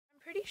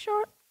pretty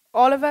sure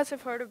all of us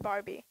have heard of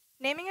Barbie.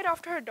 Naming it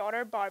after her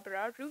daughter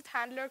Barbara, Ruth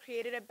Handler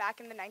created it back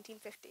in the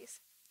 1950s.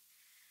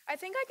 I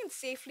think I can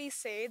safely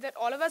say that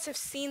all of us have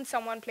seen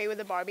someone play with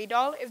a Barbie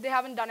doll if they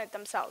haven't done it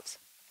themselves.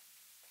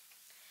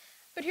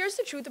 But here's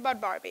the truth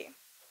about Barbie.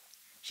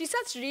 She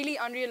sets really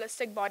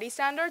unrealistic body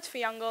standards for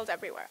young girls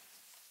everywhere.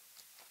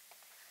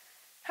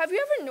 Have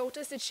you ever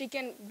noticed that she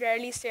can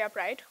rarely stay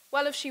upright?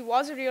 Well, if she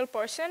was a real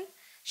person,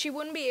 she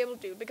wouldn't be able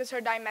to because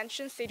her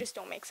dimensions, they just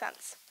don't make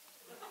sense.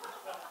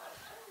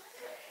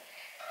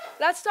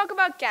 Let's talk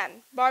about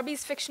Ken,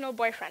 Barbie's fictional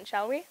boyfriend,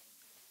 shall we?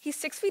 He's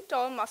 6 feet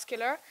tall,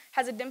 muscular,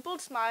 has a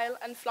dimpled smile,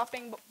 and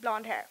fluffing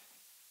blonde hair.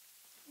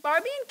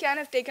 Barbie and Ken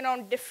have taken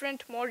on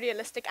different, more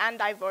realistic and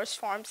diverse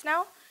forms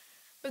now,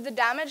 but the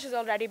damage has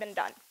already been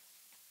done.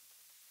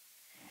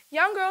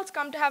 Young girls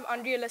come to have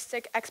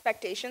unrealistic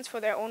expectations for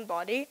their own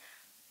body,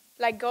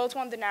 like girls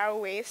want the narrow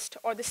waist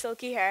or the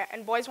silky hair,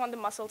 and boys want the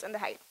muscles and the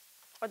height.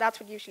 Or that's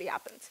what usually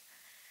happens.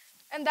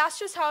 And that's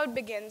just how it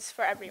begins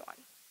for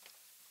everyone.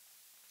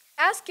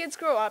 As kids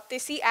grow up, they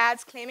see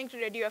ads claiming to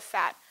rid you of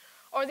fat,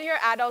 or they hear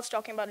adults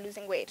talking about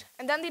losing weight.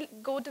 And then they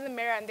go to the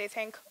mirror and they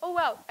think, oh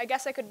well, I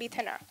guess I could be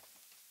thinner.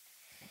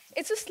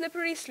 It's a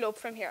slippery slope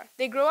from here.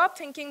 They grow up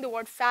thinking the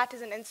word fat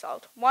is an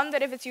insult, one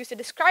that if it's used to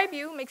describe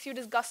you, makes you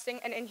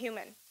disgusting and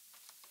inhuman.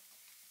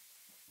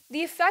 The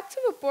effects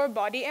of a poor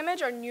body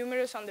image are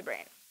numerous on the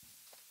brain.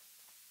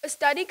 A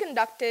study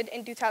conducted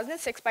in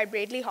 2006 by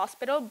Braidley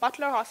Hospital,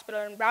 Butler Hospital,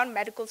 and Brown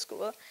Medical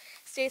School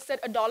states that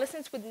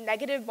adolescents with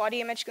negative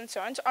body image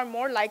concerns are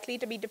more likely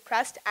to be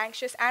depressed,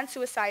 anxious, and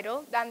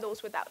suicidal than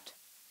those without.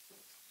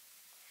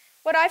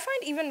 What I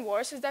find even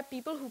worse is that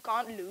people who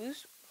can't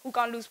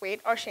lose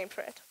weight are shamed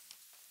for it.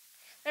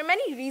 There are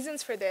many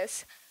reasons for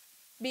this,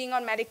 being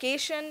on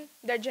medication,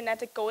 their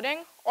genetic coding,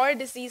 or a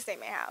disease they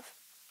may have.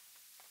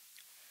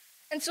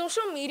 And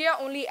social media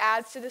only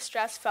adds to the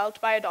stress felt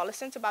by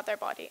adolescents about their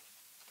body.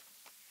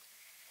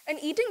 An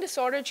eating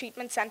disorder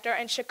treatment center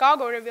in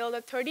Chicago revealed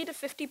that 30 to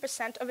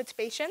 50% of its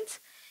patients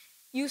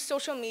use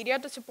social media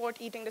to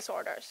support eating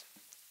disorders.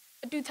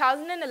 A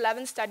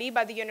 2011 study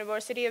by the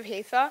University of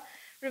Haifa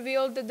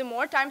revealed that the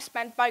more time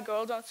spent by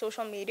girls on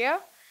social media,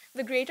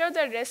 the greater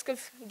their risk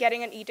of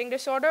getting an eating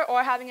disorder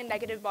or having a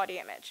negative body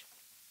image.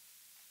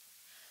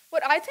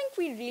 What I think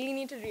we really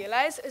need to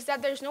realize is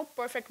that there's no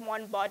perfect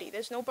one body,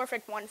 there's no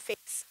perfect one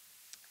face.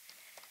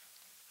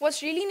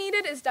 What's really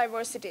needed is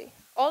diversity.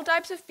 All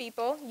types of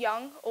people,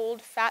 young,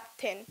 old, fat,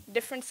 thin,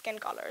 different skin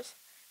colors.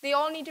 They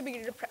all need to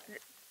be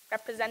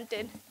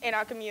represented in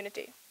our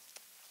community.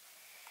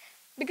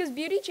 Because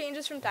beauty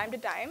changes from time to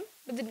time,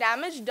 but the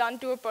damage done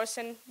to a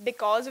person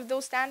because of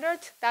those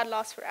standards, that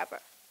lasts forever.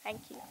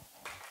 Thank you.